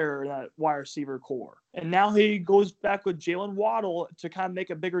 3rd player in that wide receiver core. And now he goes back with Jalen Waddle to kind of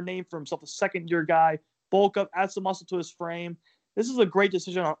make a bigger name for himself, a second-year guy, bulk up, add some muscle to his frame. This is a great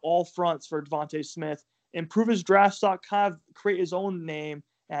decision on all fronts for Devontae Smith. Improve his draft stock, kind of create his own name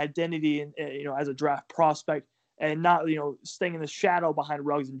and identity, and as a draft prospect, and not staying in the shadow behind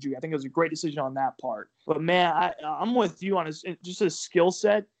Ruggs and Judy. I think it was a great decision on that part. But man, I'm with you on his skill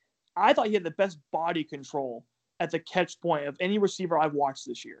set. I thought he had the best body control at the catch point of any receiver I've watched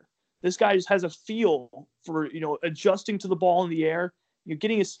this year. This guy just has a feel for adjusting to the ball in the air. You're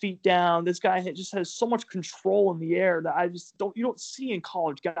getting his feet down. This guy just has so much control in the air that you don't see in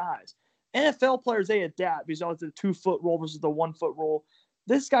college guys. NFL players, they adapt because it's the 2-foot roll versus the 1-foot roll.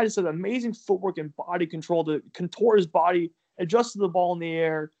 This guy just has amazing footwork and body control to contort his body, adjust to the ball in the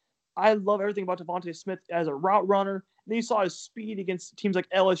air. I love everything about Devontae Smith as a route runner. And then you saw his speed against teams like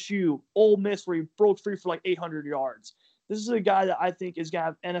LSU, Ole Miss, where he broke free for like 800 yards. This is a guy that I think is going to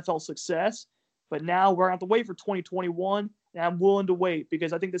have NFL success. But now we're going to have to wait for 2021. And I'm willing to wait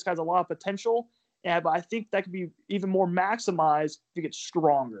because I think this guy's a lot of potential. But I think that could be even more maximized if he gets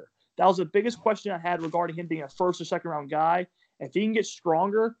stronger. That was the biggest question I had regarding him being a first or second round guy. If he can get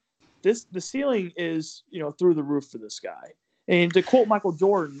stronger, the ceiling is through the roof for this guy. And to quote Michael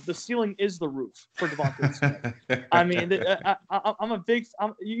Jordan, the ceiling is the roof for Devontae Smith. I mean, I'm a big,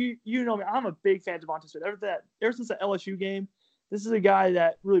 you know me, I'm a big fan of Devontae Smith. Ever since the LSU game, this is a guy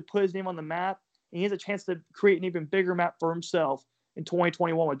that really put his name on the map. And he has a chance to create an even bigger map for himself in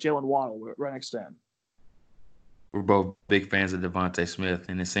 2021 with Jalen Waddle right next to him. We're both big fans of Devontae Smith,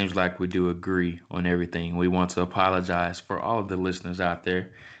 and it seems like we do agree on everything. We want to apologize for all of the listeners out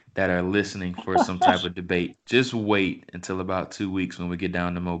there that are listening for some type of debate. Just wait until about 2 weeks when we get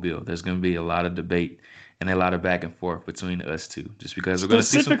down to Mobile. There's going to be a lot of debate and a lot of back and forth between us two, just because we're going to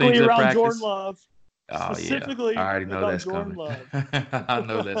see some Specifically things at around Jordan practice. Love. Oh yeah, I Specifically already know about that's Jordan coming. Love. I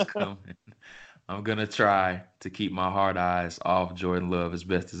know that's coming. I'm gonna try to keep my hard eyes off Jordan Love as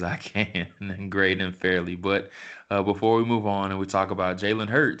best as I can and grade him fairly. But before we move on and we talk about Jalen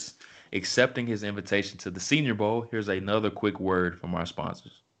Hurts accepting his invitation to the Senior Bowl, here's another quick word from our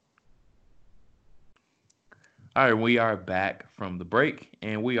sponsors. All right, we are back from the break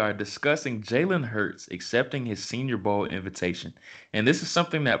and we are discussing Jalen Hurts accepting his Senior Bowl invitation. And this is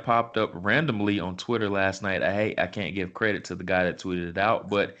something that popped up randomly on Twitter last night. I can't give credit to the guy that tweeted it out,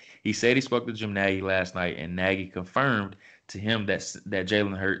 but he said he spoke to Jim Nagy last night and Nagy confirmed to him that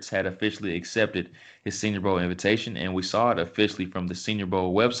Jalen Hurts had officially accepted his Senior Bowl invitation. And we saw it officially from the Senior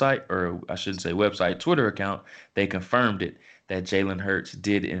Bowl website, or I shouldn't say website, Twitter account. They confirmed it that Jalen Hurts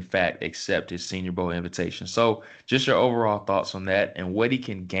did in fact accept his Senior Bowl invitation. So, just your overall thoughts on that and what he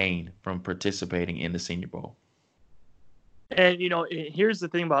can gain from participating in the Senior Bowl. And here's the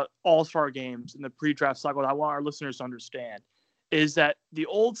thing about all-star games in the pre-draft cycle that I want our listeners to understand is that the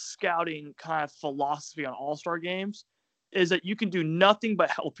old scouting kind of philosophy on all-star games is that you can do nothing but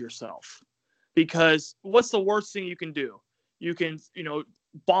help yourself. Because what's the worst thing you can do? You can,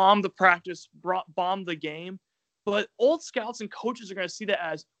 bomb the practice, bomb the game. But old scouts and coaches are going to see that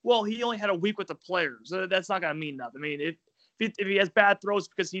as, well, he only had a week with the players. That's not going to mean nothing. I mean, if he has bad throws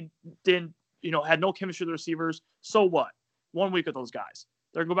because he didn't, had no chemistry with the receivers, so what? 1 week with those guys.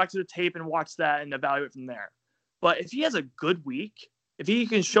 They're going to go back to the tape and watch that and evaluate from there. But if he has a good week, if he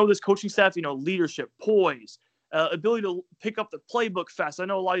can show this coaching staff, leadership, poise, ability to pick up the playbook fast. I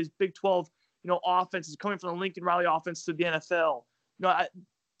know a lot of these Big 12, offenses coming from the Lincoln Riley offense to the NFL.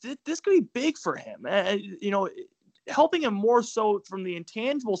 This could be big for him. Helping him more so from the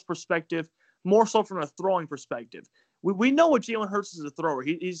intangibles perspective, more so from a throwing perspective. We know what Jalen Hurts is as a thrower.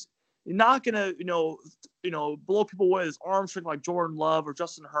 He's not gonna, blow people away with his arm strength like Jordan Love or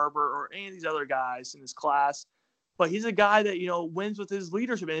Justin Herbert or any of these other guys in his class. But he's a guy that wins with his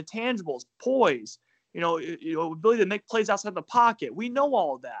leadership and intangibles, poise, ability to make plays outside the pocket. We know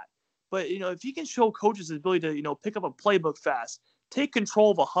all of that. But if he can show coaches his ability to pick up a playbook fast, take control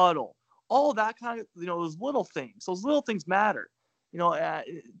of a huddle, all that kind of those little things matter.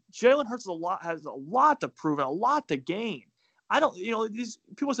 Jalen Hurts has a lot to prove and a lot to gain. I don't, these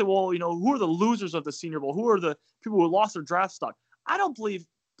people say, well, who are the losers of the Senior Bowl? Who are the people who lost their draft stock? I don't believe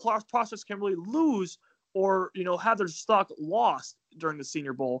prospects can really lose or, have their stock lost during the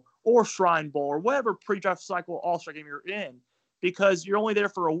Senior Bowl or Shrine Bowl or whatever pre-draft cycle all-star game you're in, because you're only there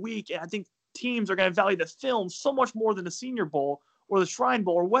for a week. And I think teams are going to value the film so much more than the Senior Bowl or the Shrine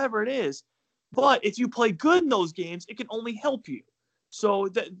Bowl or whatever it is. But if you play good in those games, it can only help you. So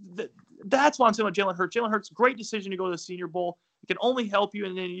that's why I'm saying about Jalen Hurts. Jalen Hurts, great decision to go to the Senior Bowl. It can only help you,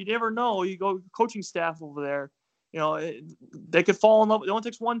 and then you never know. You go coaching staff over there, they could fall in love. It only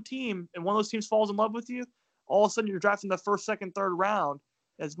takes one team, and one of those teams falls in love with you. All of a sudden, you're drafting the first, second, third round.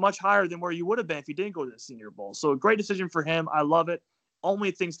 It's much higher than where you would have been if you didn't go to the Senior Bowl. So a great decision for him. I love it.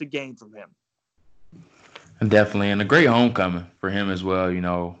 Only things to gain from him. Definitely, and a great homecoming for him as well.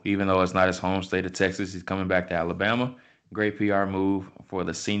 Even though it's not his home state of Texas, he's coming back to Alabama. Great PR move for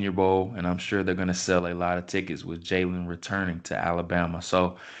the Senior Bowl, and I'm sure they're going to sell a lot of tickets with Jalen returning to Alabama.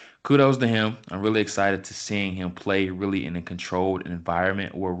 So kudos to him. I'm really excited to seeing him play really in a controlled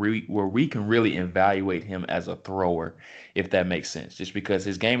environment where we can really evaluate him as a thrower, if that makes sense. Just because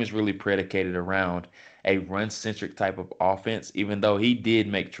his game is really predicated around a run-centric type of offense, even though he did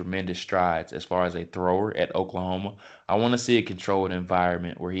make tremendous strides as far as a thrower at Oklahoma. I want to see a controlled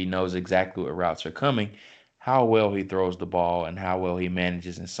environment where he knows exactly what routes are coming, how well he throws the ball, and how well he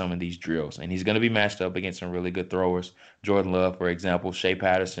manages in some of these drills. And he's going to be matched up against some really good throwers. Jordan Love, for example, Shea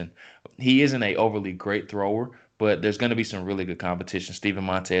Patterson. He isn't a overly great thrower, but there's going to be some really good competition. Steven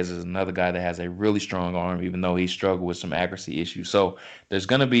Montez is another guy that has a really strong arm, even though he struggled with some accuracy issues. So there's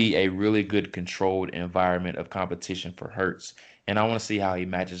going to be a really good controlled environment of competition for Hurts. And I want to see how he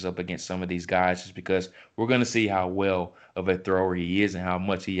matches up against some of these guys just because we're going to see how well of a thrower he is and how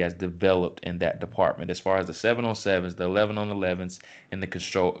much he has developed in that department. As far as the 7-on-7s, the 11-on-11s, and the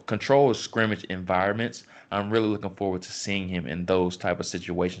control scrimmage environments, I'm really looking forward to seeing him in those type of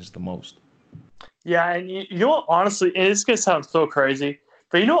situations the most. Yeah, and you know what, honestly, and it's going to sound so crazy,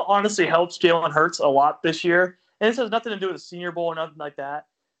 but you know what honestly helps Jalen Hurts a lot this year? And this has nothing to do with the Senior Bowl or nothing like that,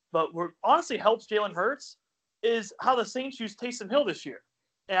 but what honestly helps Jalen Hurts is how the Saints used Taysom Hill this year.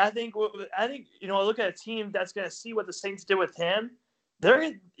 And I think look at a team that's going to see what the Saints did with him.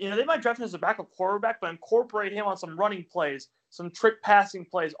 They might draft him as a backup quarterback, but incorporate him on some running plays, some trick passing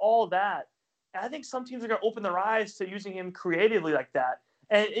plays, all of that. And I think some teams are going to open their eyes to using him creatively like that.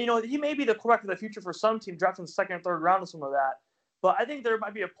 And he may be the quarterback of the future for some team, drafting the second and third round or some of that. But I think there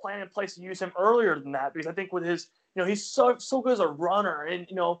might be a plan in place to use him earlier than that because I think with his, he's so good as a runner, and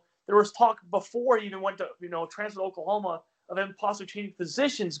there was talk before he even went to transfer to Oklahoma of him possibly changing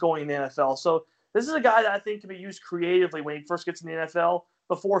positions going in the NFL. So this is a guy that I think can be used creatively when he first gets in the NFL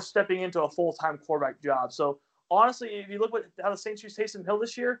before stepping into a full-time quarterback job. So honestly, if you look at how the Saints use Taysom Hill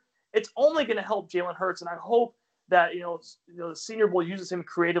this year, it's only going to help Jalen Hurts, and I hope that the Senior Bowl uses him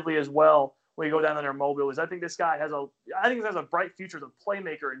creatively as well when you go down there mobile. Is I think this guy has a bright future as a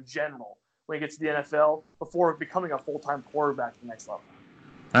playmaker in general when he gets to the NFL before becoming a full-time quarterback at the next level.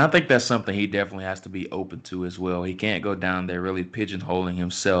 And I think that's something he definitely has to be open to as well. He can't go down there really pigeonholing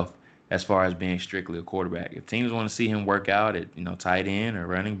himself as far as being strictly a quarterback. If teams want to see him work out at, tight end or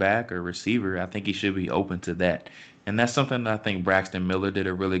running back or receiver, I think he should be open to that. And that's something that I think Braxton Miller did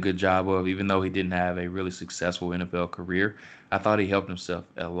a really good job of, even though he didn't have a really successful NFL career. I thought he helped himself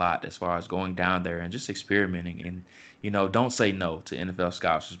a lot as far as going down there and just experimenting. And, don't say no to NFL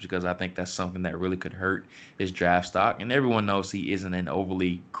scholarships because I think that's something that really could hurt his draft stock. And everyone knows he isn't an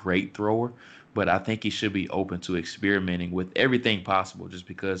overly great thrower, but I think he should be open to experimenting with everything possible just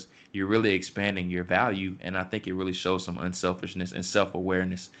because you're really expanding your value. And I think it really shows some unselfishness and self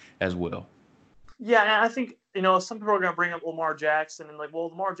awareness as well. Yeah, and I think some people are going to bring up Lamar Jackson and like, well,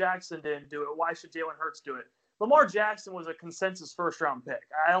 Lamar Jackson didn't do it. Why should Jalen Hurts do it? Lamar Jackson was a consensus first-round pick.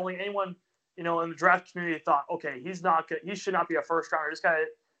 I don't think anyone in the draft community thought, okay, he should not be a first rounder. This guy,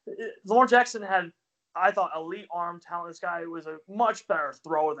 Lamar Jackson had, I thought, elite arm talent. This guy was a much better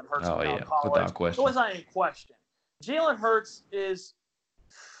thrower than Hurts Oh, coming out yeah, of college. without It question. was not any question. Jalen Hurts is,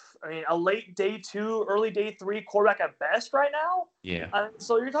 a late day 2, early day 3 quarterback at best right now. Yeah.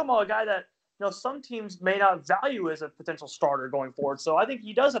 So you're talking about a guy that some teams may not value as a potential starter going forward. So I think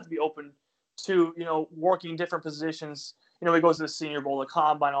he does have to be open to working different positions. He goes to the Senior Bowl, the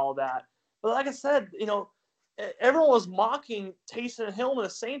combine, all of that. But like I said, everyone was mocking Taysom Hill and the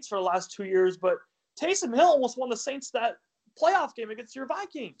Saints for the last 2 years, but Taysom Hill almost won the Saints that playoff game against your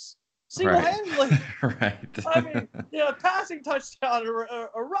Vikings Right. single-handedly. Right. I mean, a passing touchdown or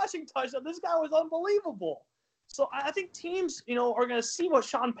a rushing touchdown. This guy was unbelievable. So I think teams, are going to see what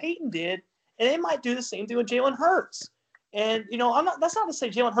Sean Payton did, and they might do the same thing with Jalen Hurts. And that's not to say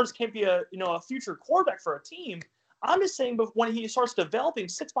Jalen Hurts can't be a future quarterback for a team. I'm just saying, but when he starts developing,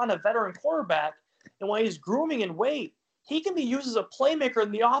 sits behind a veteran quarterback, and when he's grooming in weight, he can be used as a playmaker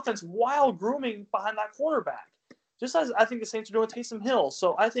in the offense while grooming behind that quarterback. Just as I think the Saints are doing with Taysom Hill.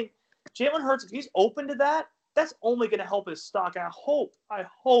 So I think Jalen Hurts, if he's open to that, that's only going to help his stock. And I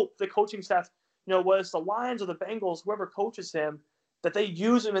hope the coaching staff, whether it's the Lions or the Bengals, whoever coaches him, that they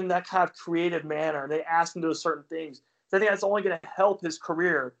use him in that kind of creative manner. They ask him to do certain things. So I think that's only going to help his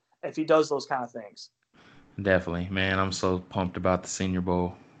career if he does those kind of things. Definitely, man. I'm so pumped about the Senior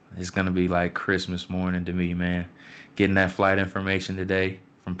Bowl. It's gonna be like Christmas morning to me, man. Getting that flight information today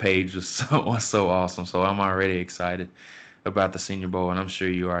from Paige was so awesome. So I'm already excited about the Senior Bowl, and I'm sure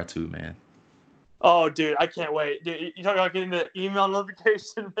you are too, man. Oh, dude, I can't wait. Dude, you talking about getting the email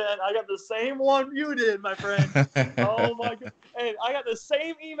notification, man? I got the same one you did, my friend. Oh my god, and I got the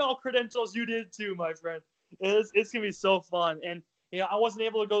same email credentials you did too, my friend. It's gonna be so fun, and I wasn't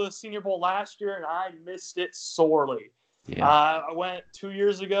able to go to the Senior Bowl last year, and I missed it sorely. Yeah. I went 2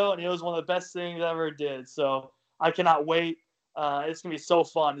 years ago, and it was one of the best things I ever did. So I cannot wait. It's gonna be so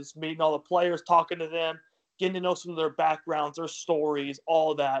fun. Just meeting all the players, talking to them, getting to know some of their backgrounds, their stories,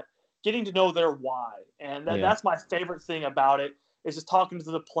 all that, getting to know their why. And Yeah. that's my favorite thing about it is just talking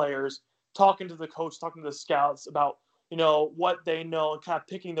to the players, talking to the coach, talking to the scouts about, what they know and kind of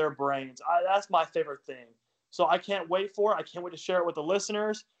picking their brains. That's my favorite thing. So I can't wait for it. I can't wait to share it with the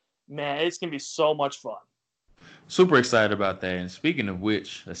listeners. Man, it's going to be so much fun. Super excited about that. And speaking of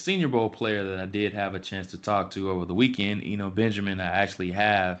which, a Senior Bowl player that I did have a chance to talk to over the weekend, Benjamin, I actually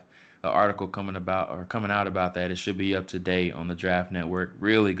have an article coming out about that. It should be up to date on the Draft Network.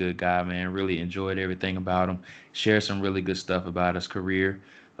 Really good guy, man. Really enjoyed everything about him. Shared some really good stuff about his career,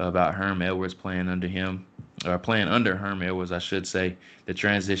 about Herm Edwards playing under him, or playing under Herm Edwards, I should say. The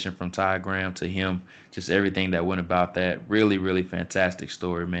transition from Ty Graham to him, just everything that went about that. Really, really fantastic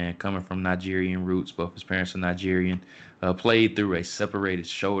story, man. Coming from Nigerian roots, both his parents are Nigerian. played through a separated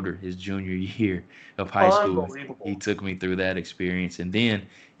shoulder his junior year of high school. He Unbelievable. took me through that experience, and then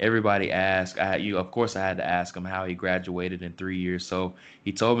everybody asked. Of course, I had to ask him how he graduated in 3 years. So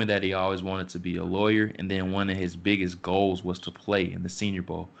he told me that he always wanted to be a lawyer, and then one of his biggest goals was to play in the Senior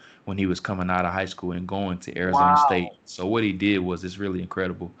Bowl when he was coming out of high school and going to Arizona State. Wow. So what he did was, it's really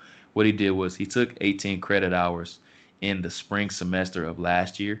incredible. What he did was he took 18 credit hours in the spring semester of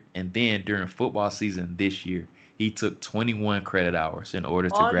last year, and then during football season this year, he took 21 credit hours in order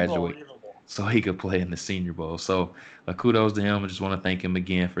to graduate Unbelievable. so he could play in the Senior Bowl. So kudos to him. I just want to thank him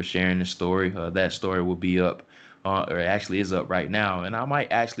again for sharing the story. That story will be up, or actually is up right now, and I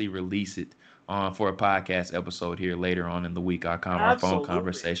might actually release it for a podcast episode here later on in the week. Our phone Absolutely.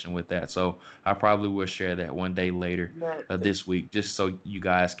 conversation with that. So I probably will share that one day later Man, this week, just so you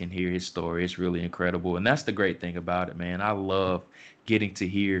guys can hear his story. It's really incredible, and that's the great thing about it, man. I love getting to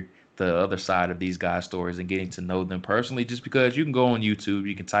hear the other side of these guys' stories and getting to know them personally. Just because you can go on YouTube,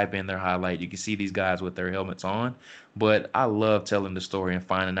 you can type in their highlight, you can see these guys with their helmets on. But I love telling the story and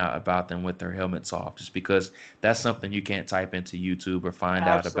finding out about them with their helmets off, just because that's something you can't type into YouTube or find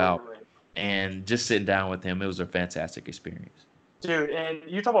out about. absolutely. And just sitting down with him, it was a fantastic experience. Dude, and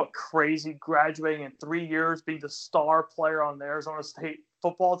you talk about crazy graduating in 3 years, being the star player on the Arizona State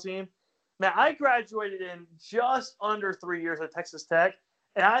football team. Man, I graduated in just under 3 years at Texas Tech,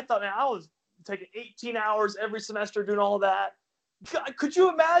 and I thought, man, I was taking 18 hours every semester doing all that. God, could you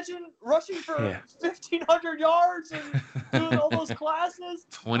imagine rushing for Yeah. 1,500 yards and doing all those classes?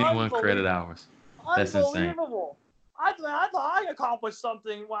 21 credit Unbelievable. hours. That's insane. Unbelievable. I thought I accomplished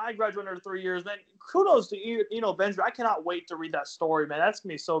something when I graduated after 3 years, man. Kudos to Benjamin. I cannot wait to read that story, man. That's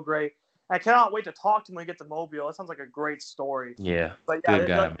gonna be so great. I cannot wait to talk to him when we get to Mobile. That sounds like a great story. Yeah. But yeah, Good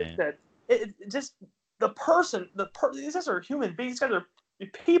guy, like I man. said, just these guys are human beings. These guys are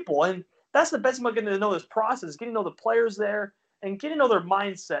people, and that's the best thing about getting to know this process, getting to know the players there, and getting to know their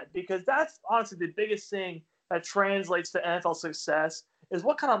mindset, because that's honestly the biggest thing that translates to NFL success is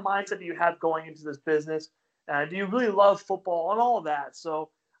what kind of mindset do you have going into this business? Do you really love football and all of that? So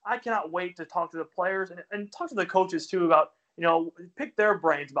I cannot wait to talk to the players and talk to the coaches too about, pick their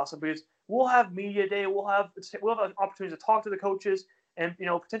brains about something, because we'll have media day, we'll have an opportunity to talk to the coaches and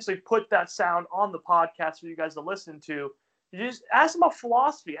potentially put that sound on the podcast for you guys to listen to. You just ask them about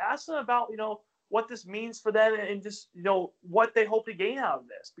philosophy, ask them about what this means for them, and just what they hope to gain out of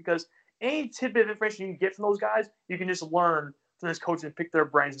this, because any tidbit of information you can get from those guys, you can just learn from this coach and pick their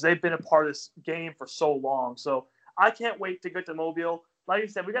brains, because they've been a part of this game for so long. So I can't wait to get to Mobile. Like I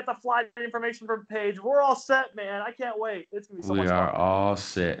said, we got the flight information from Paige. We're all set, man. I can't wait. It's gonna be so We much are fun. all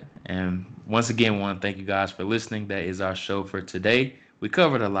set. And once again, we want to thank you guys for listening. That is our show for today. We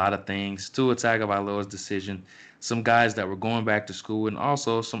covered a lot of things. Tua Tagovailoa's decision, some guys that were going back to school, and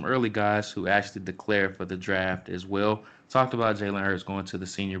also some early guys who actually declared for the draft as well. Talked about Jalen Hurts going to the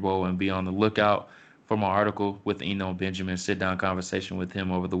Senior Bowl, and be on the lookout for my article with Eno Benjamin. Sit down conversation with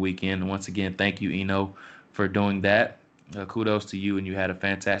him over the weekend. And once again, thank you, Eno, for doing that. Kudos to you, and you had a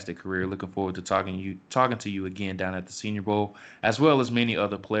fantastic career. Looking forward to talking to you again down at the Senior Bowl, as well as many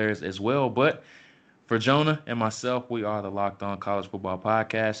other players as well. But for Jonah and myself, we are the Locked On College Football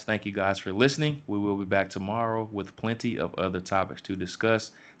Podcast. Thank you guys for listening. We will be back tomorrow with plenty of other topics to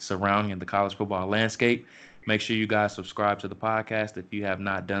discuss surrounding the college football landscape. Make sure you guys subscribe to the podcast if you have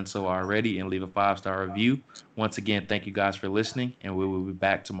not done so already, and leave a 5-star review. Once again, thank you guys for listening, and we will be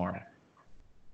back tomorrow.